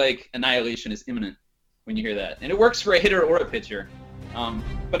 you feel like annihilation is imminent when you hear that. And it works for a hitter or a pitcher.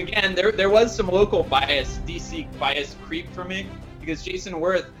 But again, there was some local bias, DC bias creep for me, because Jason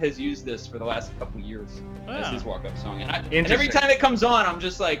Worth has used this for the last couple years as his walk-up song. And every Interesting. time it comes on, I'm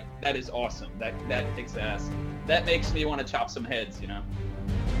just like, that is awesome. That kicks ass. that makes me want to chop some heads, you know,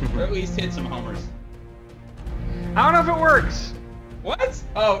 or at least hit some homers. I don't know if it works. What?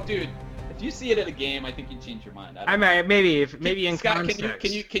 Oh, dude, if you see it at a game, I think you'd change your mind. I mean, maybe in Scott,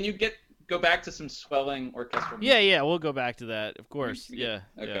 context. can you go back to some swelling orchestral music? Yeah, we'll go back to that, of course. Yeah.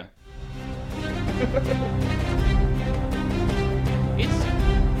 Okay. It's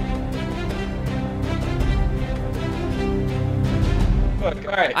Look,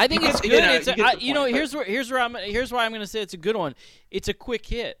 all right. I think it's good. Here's why I'm going to say it's a good one. It's a quick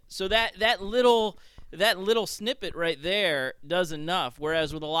hit. So that little snippet right there does enough.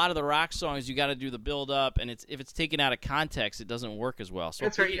 Whereas with a lot of the rock songs, you got to do the build up, and if it's taken out of context, it doesn't work as well. So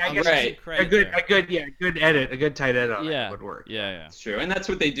that's right. I guess right. A good tight edit on it would work. Yeah. It's true, and that's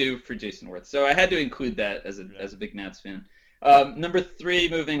what they do for Jason Worth. So I had to include that as a big Nats fan. Number 3,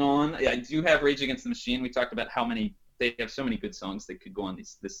 moving on. I do have Rage Against the Machine. We talked about how many. They have so many good songs that could go on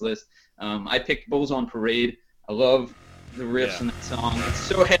this list. I picked Bulls on Parade. I love the riffs in that song. It's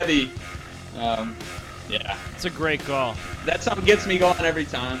so heavy. Yeah. It's a great call. That song gets me going every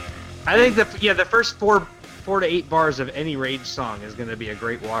time. I think the first 4 to 8 bars of any Rage song is going to be a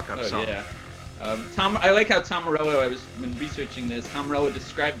great walk-up song. Yeah. I like how Tom Morello, when researching this, Tom Morello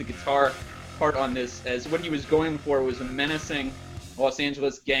described the guitar part on this as what he was going for was a menacing Los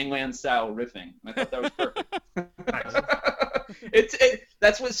Angeles gangland style riffing. I thought that was perfect.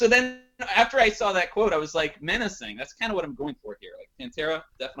 So then after I saw that quote, I was like, menacing. That's kind of what I'm going for here. Like Pantera,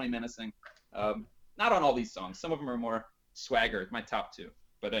 definitely menacing. Not on all these songs. Some of them are more swagger. My top 2.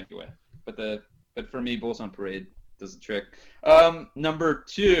 But anyway, but for me, Bulls on Parade does the trick. Number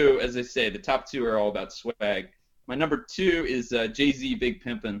 2, as I say, the top 2 are all about swag. My number 2 is Jay-Z, Big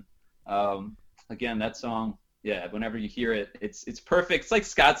Pimpin'. Again, that song. Yeah, whenever you hear it, it's perfect. It's like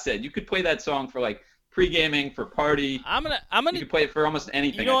Scott said, you could play that song for like pre-gaming, for party. I'm gonna. You could play it for almost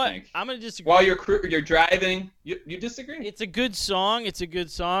anything. You know what? I think. I'm gonna disagree. While you're driving, you disagree? It's a good song.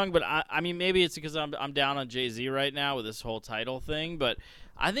 But I mean, maybe it's because I'm down on Jay-Z right now with this whole title thing. But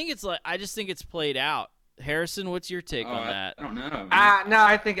I think I just think it's played out. Harrison, what's your take on that? I don't know. No,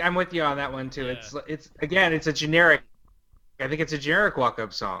 I think I'm with you on that one too. Yeah. It's a generic. I think it's a generic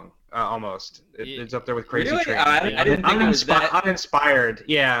walk-up song. Almost. It's up there with Crazy Really? Train. I didn't think it was that. Uninspired.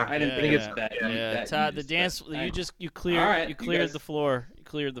 Yeah. I didn't think it's that. Yeah, Todd, the dance. You cleared. All right, you cleared the floor. You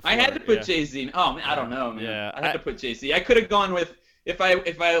cleared the floor. I had to put Jay-Z. Oh man, I don't know, man. Yeah, I had to put Jay-Z. I could have gone with if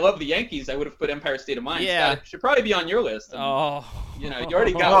I love the Yankees, I would have put Empire State of Mind. Yeah. Scott, it should probably be on your list. Oh. You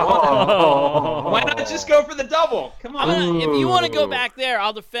already got one. Why not just go for the double? Come on. If you want to go back there,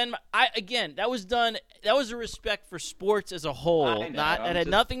 I'll defend. That was done. That was a respect for sports as a whole. That had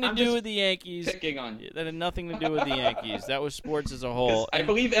nothing to do with the Yankees. Picking on you. That had nothing to do with the Yankees. That was sports as a whole. I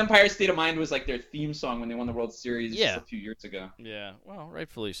believe Empire State of Mind was like their theme song when they won the World Series a few years ago. Yeah. Well,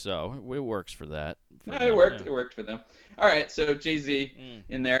 rightfully so. It works for that. It worked. It worked for them. All right, so Jay-Z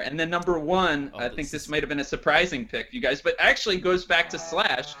in there. And then number 1, I think this might have been a surprising pick, you guys, but actually goes back to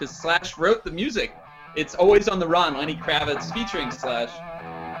Slash, because Slash wrote the music. It's Always on the Run, Lenny Kravitz featuring Slash.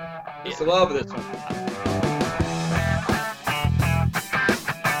 Just love this one.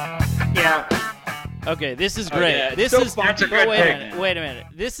 Yeah. Okay, this is great. Yeah, this so is that's a good pick. Wait a minute.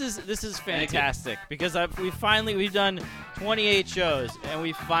 This is fantastic because we've done 28 shows and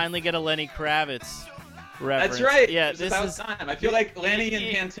we finally get a Lenny Kravitz reference. That's right. Yeah, this is time. I feel like Lenny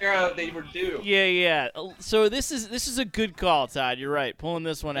and Pantera, they were due. Yeah. So this is a good call, Todd. You're right. Pulling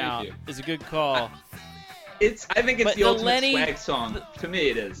this one out is a good call. I think it's the ultimate Lenny, swag song. To me,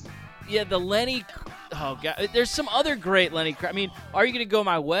 it is. Yeah, the Lenny. Oh God, there's some other great Lenny. I mean, "Are You Gonna Go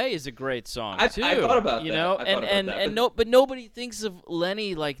My Way" is a great song too. I thought about that. But nobody thinks of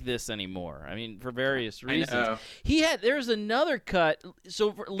Lenny like this anymore. I mean, for various reasons. There's another cut.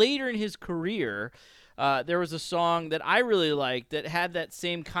 So later in his career, there was a song that I really liked that had that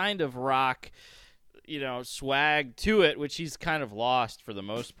same kind of rock, swag to it, which he's kind of lost for the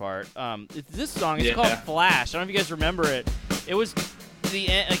most part. This song is called Flash. I don't know if you guys remember it. It was the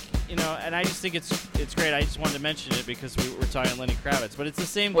end, and I just think it's great. I just wanted to mention it because we were talking Lenny Kravitz, but it's the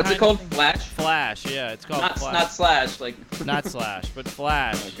same. What's it called? Flash. Flash. Yeah, it's called Flash. Not Slash, like. Not Slash, but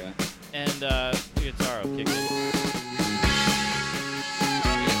Flash. Okay. And the guitar will kick it.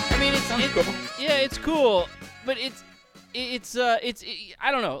 I mean, it's cool. Yeah, it's cool, but it's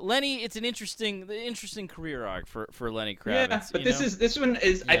I don't know. Lenny, it's an interesting career arc for Lenny Kravitz. Yeah, but this one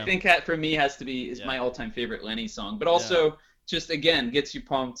is I think for me has to be my all-time favorite Lenny song, but also just again gets you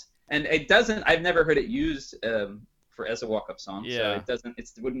pumped. And it doesn't. I've never heard it used as a walk-up song, so it doesn't. It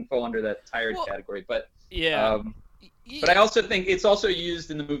wouldn't fall under that tired category. But but I also think it's also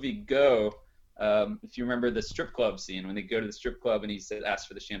used in the movie Go. If you remember the strip club scene when they go to the strip club and he asks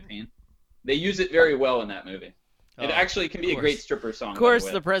for the champagne, they use it very well in that movie. It actually can be a great stripper song. Of course,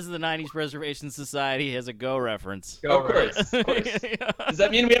 by the president of the 90s Preservation Society has a Go reference. Of course. Does that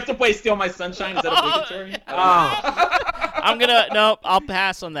mean we have to play Steal My Sunshine? Is that obligatory? I'll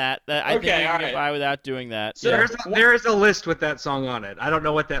pass on that. I think we can get by without doing that. So there is a list with that song on it. I don't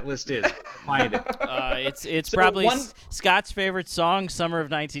know what that list is. Find it. It's probably Scott's favorite song, Summer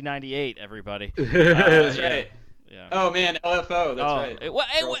of 1998, everybody. That's right. Yeah. Oh man, LFO. That's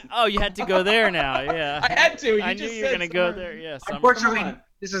right. You had to go there now. Yeah. I had to. I knew you were gonna go there. Yeah. Unfortunately,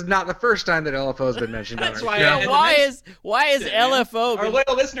 this is not the first time that LFO has been mentioned. That's on why. Why is LFO? Our loyal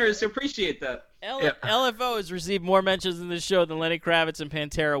listeners appreciate that. LFO has received more mentions in this show than Lenny Kravitz and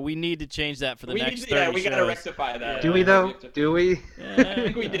Pantera. We need to change that for the next 30 shows. We got to rectify that. Do we though? Do we? I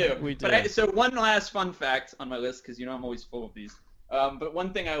think we do. We do. But so one last fun fact on my list, because I'm always full of these. But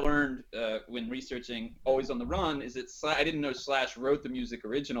one thing I learned when researching Always on the Run is that I didn't know Slash wrote the music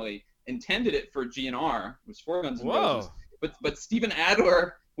originally, intended it for GNR, was for Guns N' Roses. But Steven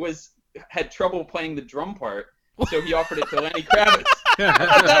Adler had trouble playing the drum part, so he offered it to Lenny Kravitz.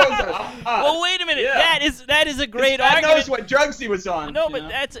 Well, wait a minute. Yeah. That is a great argument. God knows what drugs he was on. No, but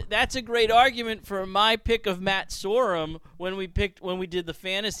that's a great argument for my pick of Matt Sorum when we did the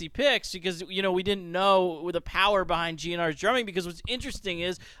fantasy picks, because we didn't know the power behind GNR's drumming. Because what's interesting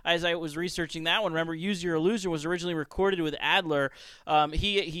is, as I was researching that one, remember Use Your Illusion was originally recorded with Adler.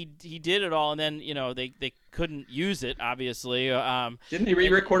 He did it all, and then they couldn't use it, obviously. Didn't they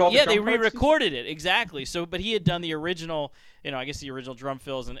re-record all the drum they parts? re-recorded it, exactly. So, but he had done the original, I guess the original drum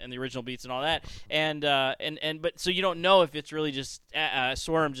fills and the original beats and all that. But so you don't know if it's really just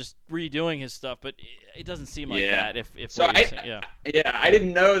Sorum just redoing his stuff, but it doesn't seem like that. I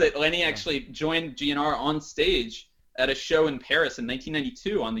didn't know that Lenny actually joined GNR on stage at a show in Paris in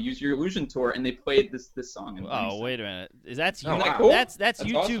 1992 on the Use Your Illusion tour, and they played this song. Wait a minute. That's cool? That's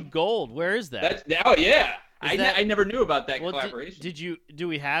YouTube awesome. Gold. Where is that? I never knew about that collaboration. Do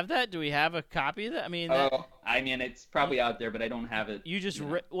we have that? Do we have a copy of that? I mean, it's probably out there, but I don't have it. You just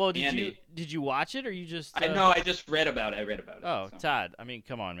did you watch it, or you just? I just read about it. I read about it. Oh, so. Todd, I mean,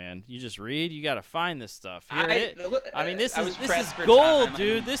 come on, man. You just read. You got to find this stuff. This is gold,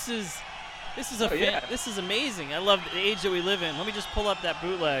 dude. This is this is amazing. I love the age that we live in. Let me just pull up that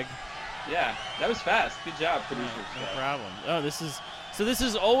bootleg. Yeah, that was fast. Good job, producers. No problem. Oh, this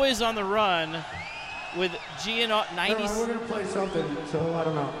is Always on the Run with GNR 90. We're gonna play something, so I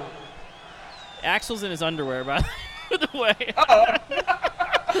don't know. Axel's in his underwear, by the way.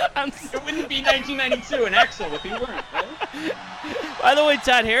 It wouldn't be 1992 and Axel if he weren't, right? By the way,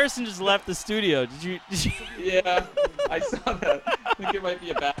 Todd Harrison just left the studio. Did you? Yeah, I saw that. I think it might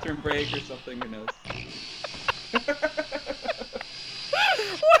be a bathroom break or something. Who knows?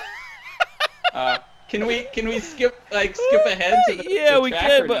 Can we skip ahead to the we track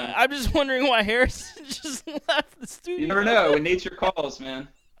could, or but not? I'm just wondering why Harrison just left the studio. You never know. When nature calls, man,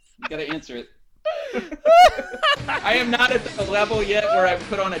 you gotta answer it. I am not at the level yet where I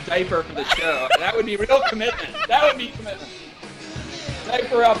put on a diaper for the show. That would be real commitment.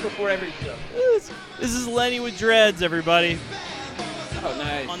 Diaper up before every show. This is Lenny with dreads, everybody. Oh,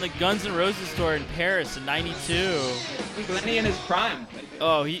 nice. On the Guns N' Roses tour in Paris in '92. Lenny in his prime.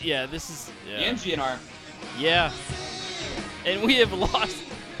 Oh, this is... Yeah. And GNR. Yeah. And we have lost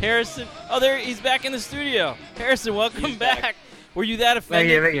Harrison. Oh, he's back in the studio. Harrison, welcome back. Were you that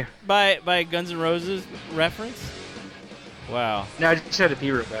offended Thank you. by Guns N' Roses reference? Wow. No, I just had a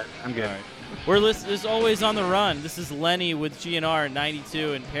pee real bad. I'm good. All right. We're listening. This is Always on the Run. This is Lenny with GNR in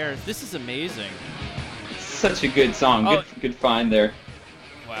 '92 in Paris. This is amazing. Such a good song. Good find there.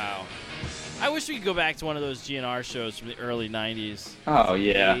 Wow. I wish we could go back to one of those GNR shows from the early '90s. Oh,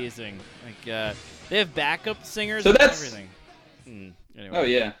 yeah. Amazing. They have backup singers and everything. Anyway. Oh,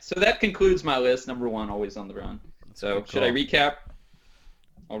 yeah. So that concludes my list. Number 1, Always on the Run. So should I recap?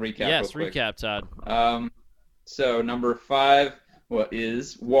 I'll recap Yes, real quick. Recap, Todd. So number 5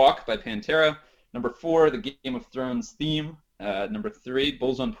 is Walk by Pantera. Number 4, the Game of Thrones theme. Number 3,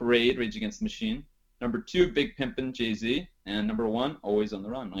 Bulls on Parade, Rage Against the Machine. Number 2, Big Pimpin', Jay-Z. And number 1, Always on the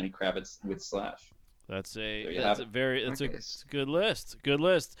Run, Lenny Kravitz with Slash. That's a good list. Good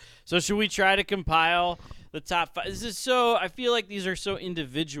list. So should we try to compile the top 5? I feel like these are so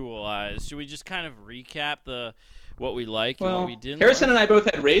individualized. Should we just kind of recap what we like and what we didn't? Harrison and I both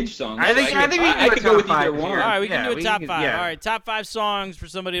had Rage songs. I think I could go with either one. All right, we can do a top 5. Yeah. All right, top 5 songs for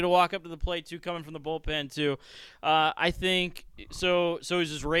somebody to walk up to the plate to, coming from the bullpen too. I think so.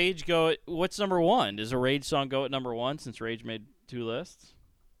 Does this Rage go? What's number 1? Does a Rage song go at number 1 since Rage made 2 lists?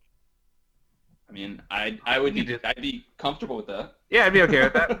 I mean, I'd be comfortable with that. Yeah, I'd be okay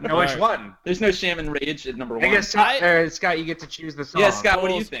with that. No, which one? There's no shame in Rage at number 1. I guess Scott, you get to choose the song. Yeah, Scott, what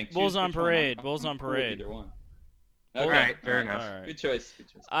do you think? Bulls on Parade. Bulls on Parade. Either one. Okay. All right, fair enough. All right. Good choice.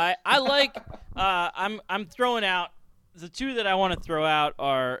 I like. I'm throwing out the two that I want to throw out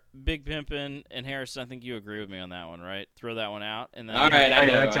are Big Pimpin' and Harrison. I think you agree with me on that one, right? Throw that one out, and then All right, I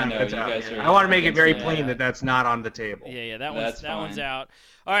know. That's I know. out. You guys are I want to make it very against me. plain that that's not on the table. Yeah, that That's one's fine. out.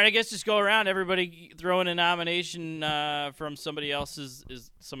 All right, I guess just go around. Everybody throw in a nomination from somebody else's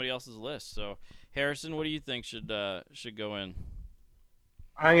list. So, Harrison, what do you think should go in?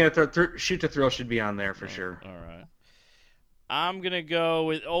 I'm gonna throw Shoot to Thrill should be on there for sure. All right. I'm gonna go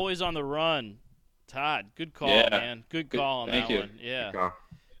with Always on the Run. Todd, good call, Yeah. man. Good call on Thank that you. one. Yeah. Good call.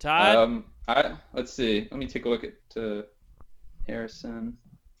 Todd. Let's see. Let me take a look at Harrison.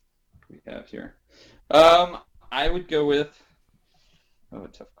 What do we have here? I would go with. Oh,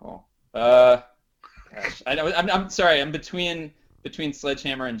 tough call. Gosh, I'm sorry. I'm between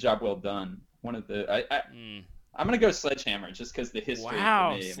Sledgehammer and Job Well Done. One of the. I'm gonna go Sledgehammer just because the history.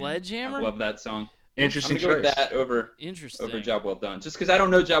 Wow, for me. I mean, Sledgehammer? I love that song. Interesting I'm gonna go choice. with that over Interesting. Job Well Done, just because I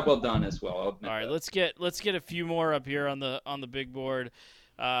don't know Job Well Done as well. I'll admit All right, that. let's get a few more up here on the big board.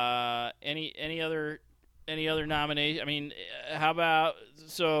 Any other nomination? I mean, how about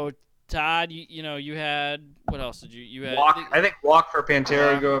Todd? You had what else did you had? Walk. I think Walk for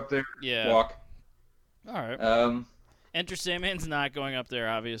Pantera would go up there. Yeah. Walk. All right. Enter Sandman's not going up there,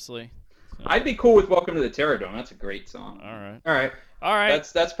 obviously. So. I'd be cool with Welcome to the Terror Dome. That's a great song. All right. All right.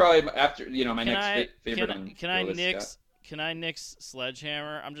 That's probably after my Can next favorite. Can I list, nix? Scott. Can I nix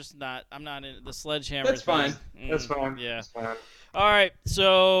Sledgehammer? I'm not in the Sledgehammer. That's fine. That's fine. Yeah. That's fine. All right.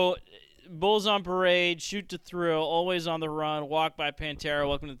 So, Bulls on Parade, Shoot to Thrill, Always on the Run, Walk by Pantera,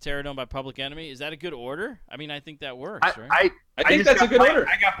 Welcome to the Terror Dome by Public Enemy. Is that a good order? I mean, I think that works, right? I think just that's a got good blanked. order.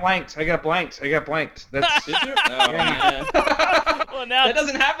 I got blanked. That's Did you? Oh, man. Well, now That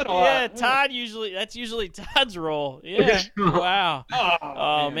doesn't happen a Yeah, lot. that's usually Todd's role. Yeah. Wow.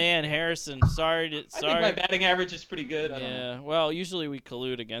 Oh man, Harrison. I think my batting average is pretty good. I don't know. Yeah. Well, usually we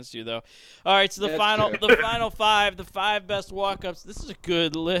collude against you though. All right, so the That's final five, the five best walk-ups. This is a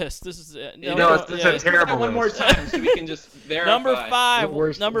good list. This is it's a terrible One more list. time so we can just verify. Number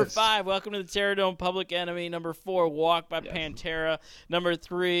list. five, Welcome to the Terror Dome, Public Enemy. Number 4, Walk by Pantera. Number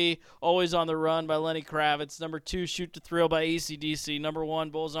 3, Always on the Run by Lenny Kravitz. Number 2, Shoot to Thrill by AC/DC. Number 1,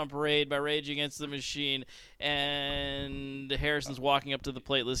 Bulls on Parade by Rage Against the Machine. And Harrison's walking up to the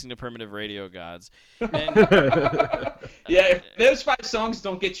plate listening to Primitive Radio Gods. And, Yeah, if those 5 songs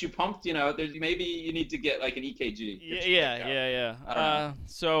don't get you pumped, maybe you need to get like an EKG. yeah.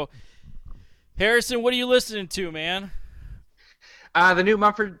 So, Harrison, what are you listening to, man? The new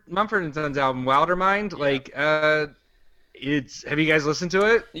Mumford & Sons album, Wilder Mind. Have you guys listened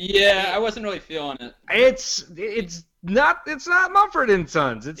to it? Yeah, I wasn't really feeling it. It's not Mumford &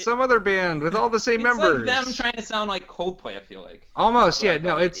 Sons. It's some other band with all the same members. It's like them trying to sound like Coldplay, I feel like. Almost, yeah.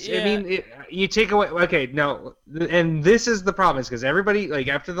 No, it's. Yeah. I mean, you take away. Okay, no, and this is the problem, is because everybody, like,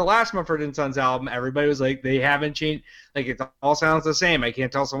 after the last Mumford & Sons album, everybody was like, they haven't changed. Like, it all sounds the same. I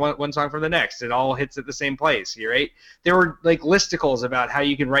can't tell one song from the next. It all hits at the same place. Right? There were like listicles about how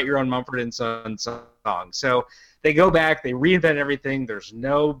you can write your own Mumford & Sons song. So they go back, they reinvent everything. There's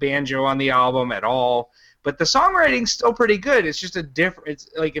no banjo on the album at all. But the songwriting's still pretty good. It's just it's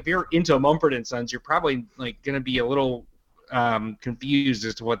like, if you're into Mumford & Sons, you're probably like going to be a little confused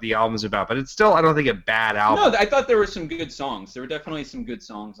as to what the album's about. But it's still, I don't think, a bad album. No, I thought there were some good songs. There were definitely some good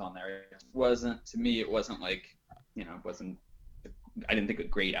songs on there. It wasn't like, I didn't think a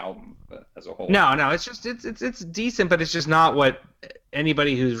great album, but as a whole. No, it's just it's decent, but it's just not what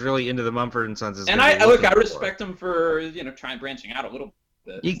anybody who's really into the Mumford & Sons is. And I respect them for trying branching out a little bit.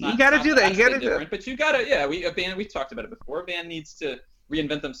 You got to do that. You got to do that. But you got to, we've talked about it before. A band needs to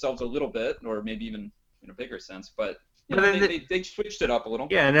reinvent themselves a little bit, or maybe even in a bigger sense. But they switched it up a little.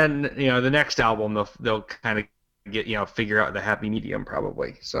 Yeah, and then the next album they'll kind of get figure out the happy medium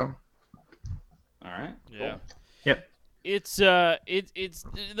probably. So. All right. Yeah. Cool. Yep. It's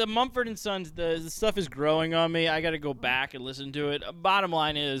the Mumford & Sons. The stuff is growing on me. I got to go back and listen to it. Bottom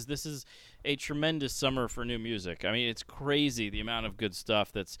line is, this is a tremendous summer for new music. I mean, it's crazy the amount of good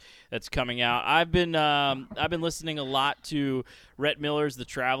stuff that's coming out. I've been listening a lot to Rhett Miller's The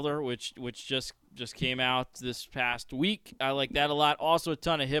Traveler, which just came out this past week. I like that a lot. Also, a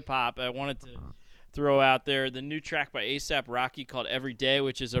ton of hip hop. I wanted to throw out there the new track by A$AP Rocky called Every Day,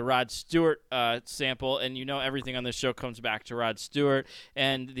 which is a Rod Stewart sample, and everything on this show comes back to Rod Stewart.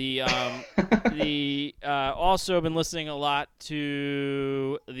 And the also been listening a lot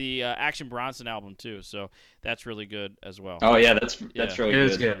to the Action Bronson album too, so that's really good as well. Oh yeah, that's really It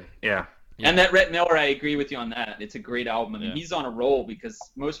good. is good. Yeah. And that Rhett Miller, I agree with you on that. It's a great album. I mean, Yeah. he's on a roll because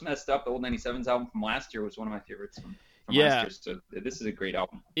Most Messed Up, the old 97's album from last year, was one of my favorites. from Yeah. last year. So this is a great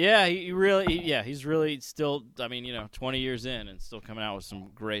album. Yeah, he's really still, 20 years in and still coming out with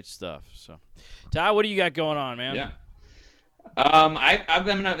some great stuff. So, Ty, what do you got going on, man? Yeah. I've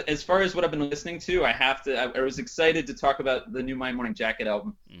been, as far as what I've been listening to, I was excited to talk about the new My Morning Jacket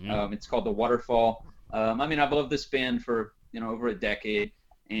album. Mhm. It's called The Waterfall. I've loved this band for, over a decade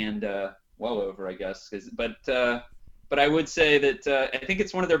and, well over, I guess. But I would say that I think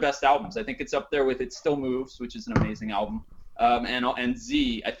it's one of their best albums. I think it's up there with It Still Moves, which is an amazing album. And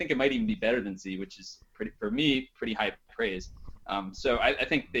Z, I think it might even be better than Z, which is pretty high praise. So I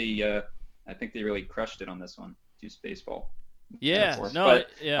think they really crushed it on this one. To Spaceball. Yeah, Metaphor. no, But,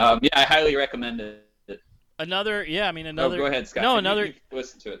 yeah. I highly recommend it. Another. No, go ahead, Scott. No, You- another. you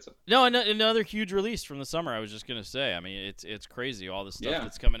listen to it. So. No, another huge release from the summer. I was just gonna say. It's crazy all the stuff Yeah.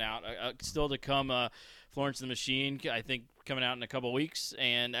 that's coming out. Still to come. Florence and the Machine, I think, coming out in a couple weeks,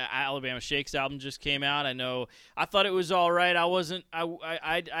 and Alabama Shake's album just came out. I thought it was all right.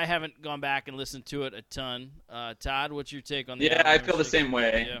 I haven't gone back and listened to it a ton. Todd, what's your take on the Yeah, I Alabama feel the Shake? same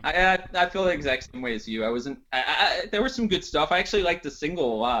way. Yeah. I feel the exact same way as you. There was some good stuff. I actually liked the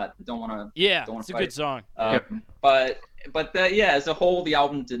single a lot. Don't want to. Yeah, Don't it's a fight. good song. But as a whole, the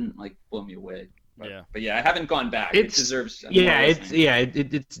album didn't blow me away. But I haven't gone back. It deserves. more listening.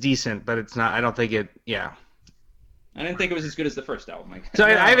 It's decent, but it's not. I don't think it. Yeah. I didn't think it was as good as the first album. So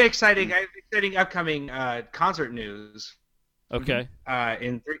I have exciting upcoming concert news. Okay.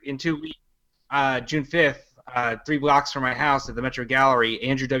 In 2 weeks, June 5th, 3 blocks from my house at the Metro Gallery,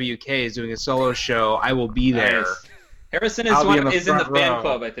 Andrew WK is doing a solo show. I will be there. Nice. Harrison is I'll be in the is in the front fan row.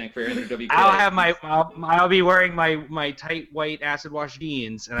 club, I think, for Andrew WK. I'll be wearing my tight white acid wash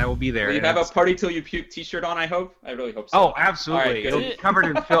jeans, and I will be there. Will you And have a it's- Party Till You Puke T-shirt on? I hope. I really hope so. Oh, absolutely! All right, good. It'll be covered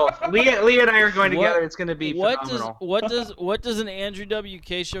in filth. Leah and I are going together. It's going to be phenomenal. What does an Andrew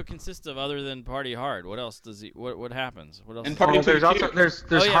WK show consist of other than Party Hard? What else does he? What happens? What else? And is- Party Till There's You also Puke. there's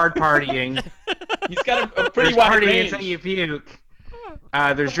Oh, yeah. hard partying. He's got a pretty There's wide partying range. until you puke.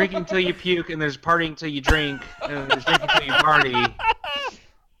 There's drinking till you puke, and there's partying till you drink, and there's drinking till you party,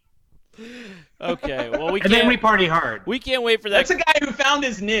 Okay. Well, and then we party hard. we can't wait for that. That's a guy who found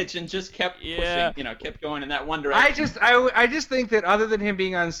his niche and just kept Yeah. pushing, kept going in that one direction. I just think that other than him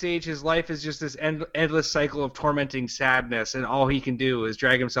being on stage, his life is just this endless cycle of tormenting sadness, and all he can do is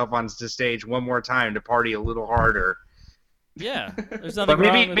drag himself onto stage one more time to party a little harder. Yeah. There's nothing But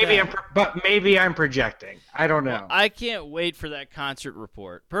wrong with that. maybe I'm projecting. I don't know. I can't wait for that concert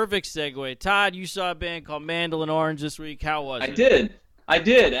report. Perfect segue. Todd, you saw a band called Mandolin Orange this week. How was it? I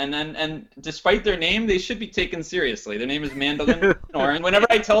did, and despite their name, they should be taken seriously. Their name is Mandolin Orange. Whenever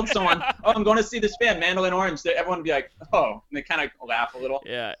I told someone, "Oh, I'm going to see this band, Mandolin Orange," everyone would be like, "Oh," and they kind of laugh a little.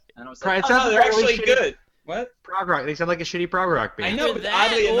 Yeah. And I was Right, like, it "Oh, sounds no, they're like a really actually shitty- good." What? Prog rock. They sound like a shitty prog rock band. I know, Either but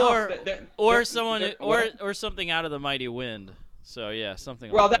that oddly or enough, something out of the mighty wind. So yeah,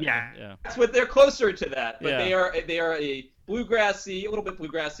 something. Well, like that- that. Yeah. Yeah. that's what they're closer to that. But Yeah. they are a bluegrassy, a little bit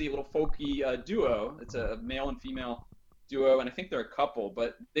bluegrassy, a little folky duo. It's a male and female duo, and I think they're a couple.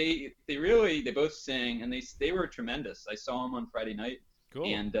 But they both sing, and they were tremendous. I saw them on Friday night, Cool.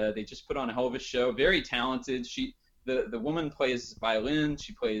 and they just put on a hell of a show. Very talented. The woman plays violin.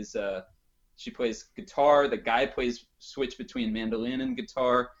 She plays guitar. The guy plays switch between mandolin and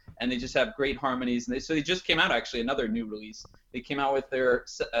guitar, and they just have great harmonies. And they just came out, actually, another new release. They came out with their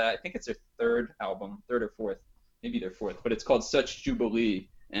I think it's their third or fourth, maybe their fourth, but it's called Such Jubilee.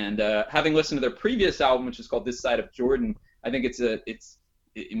 And having listened to their previous album, which is called This Side of Jordan, I think it's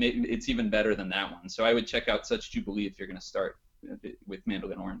even better than that one. So I would check out Such Jubilee if you're going to start with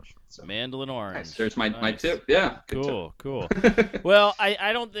Mandolin Orange. So Mandolin Orange. there's my Nice. tip. Yeah. good tip. Cool. Well,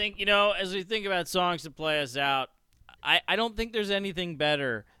 I don't think, as we think about songs to play us out, I don't think there's anything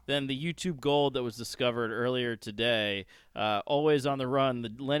better than the YouTube Gold that was discovered earlier today. Always on the Run,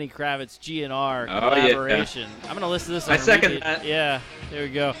 the Lenny Kravitz GNR collaboration. I'm going to listen to this on I a second repeat. that. Yeah, there we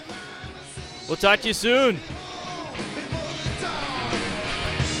go. We'll talk to you soon.